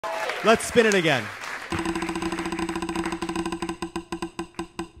Let's spin it again.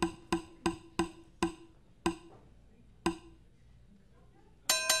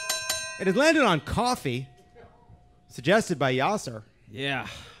 It has landed on coffee, suggested by Yassir. Yeah.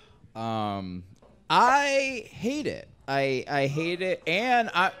 I hate it. I hate it,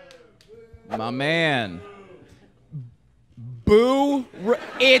 and my man, boo,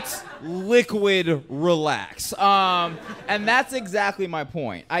 it's liquid relax. And that's exactly my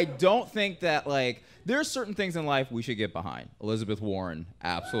point. I don't think that, like, there's certain things in life we should get behind. Elizabeth Warren,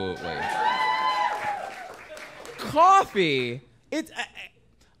 absolutely. Coffee,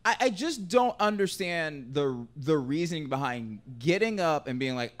 I just don't understand the reasoning behind getting up and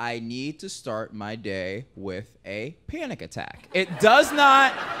being like, I need to start my day with a panic attack. It does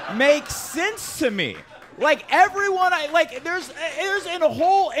not make sense to me. Like, everyone, there's in a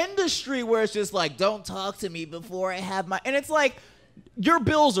whole industry where it's just like, don't talk to me before I have my, and it's like, your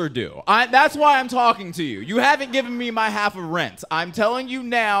bills are due. That's why I'm talking to you. You haven't given me my half of rent. I'm telling you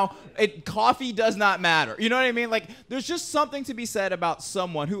now, coffee does not matter. You know what I mean? Like, there's just something to be said about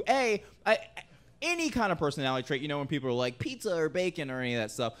someone who, any kind of personality trait, you know, when people are like pizza or bacon or any of that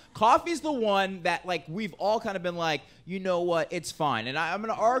stuff, coffee's the one that, like, we've all kind of been like, you know what, it's fine. And I'm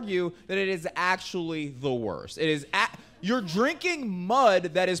going to argue that it is actually the worst. It is, you're drinking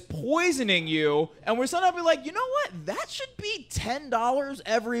mud that is poisoning you, and we're suddenly be like, you know what, that should be $10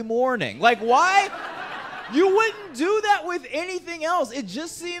 every morning. Like, why? You wouldn't do that with anything else. It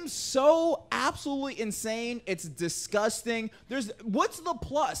just seems so absolutely insane. It's disgusting. What's the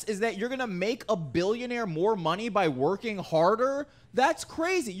plus? Is that you're gonna make a billionaire more money by working harder? That's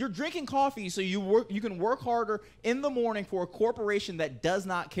crazy. You're drinking coffee so you can work harder in the morning for a corporation that does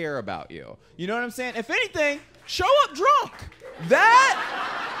not care about you. You know what I'm saying? If anything, show up drunk. That's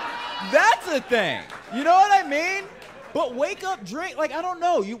a thing. You know what I mean? But wake up, drink. Like, I don't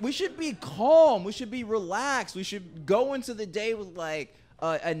know. We should be calm. We should be relaxed. We should go into the day with, like,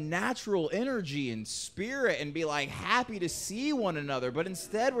 a natural energy and spirit and be, like, happy to see one another. But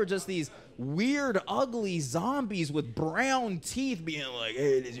instead, we're just these weird, ugly zombies with brown teeth being like,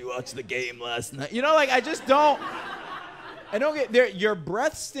 hey, did you watch the game last night? You know, like, I just don't. I don't get there. Your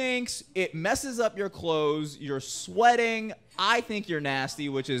breath stinks. It messes up your clothes. You're sweating. I think you're nasty,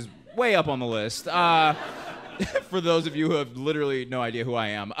 which is way up on the list. For those of you who have literally no idea who I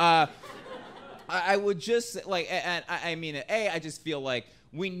am. I would just, like, and I mean, I just feel like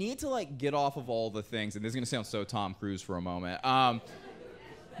we need to, like, get off of all the things, and this is going to sound so Tom Cruise for a moment.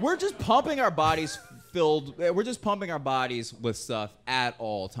 We're just pumping our bodies with stuff at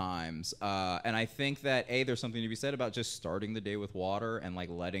all times. And I think that, there's something to be said about just starting the day with water and, like,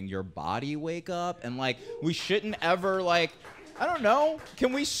 letting your body wake up. And, like, we shouldn't ever, like, I don't know.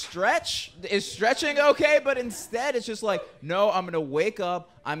 Can we stretch? Is stretching okay? But instead, it's just like, no, I'm going to wake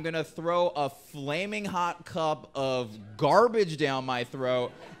up. I'm going to throw a flaming hot cup of garbage down my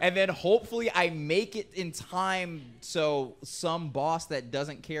throat. And then hopefully I make it in time so some boss that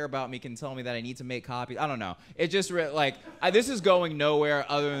doesn't care about me can tell me that I need to make copies. I don't know. It just, like, this is going nowhere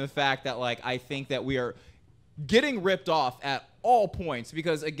other than the fact that, like, I think that we are getting ripped off at all points,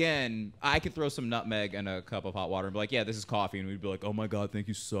 because again, I could throw some nutmeg in a cup of hot water and be like, yeah, this is coffee, and we'd be like, oh my god, thank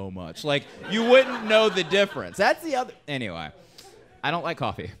you so much. Like, you wouldn't know the difference. That's the other. Anyway, I don't like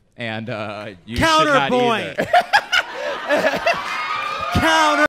coffee, and you should not either. Counter.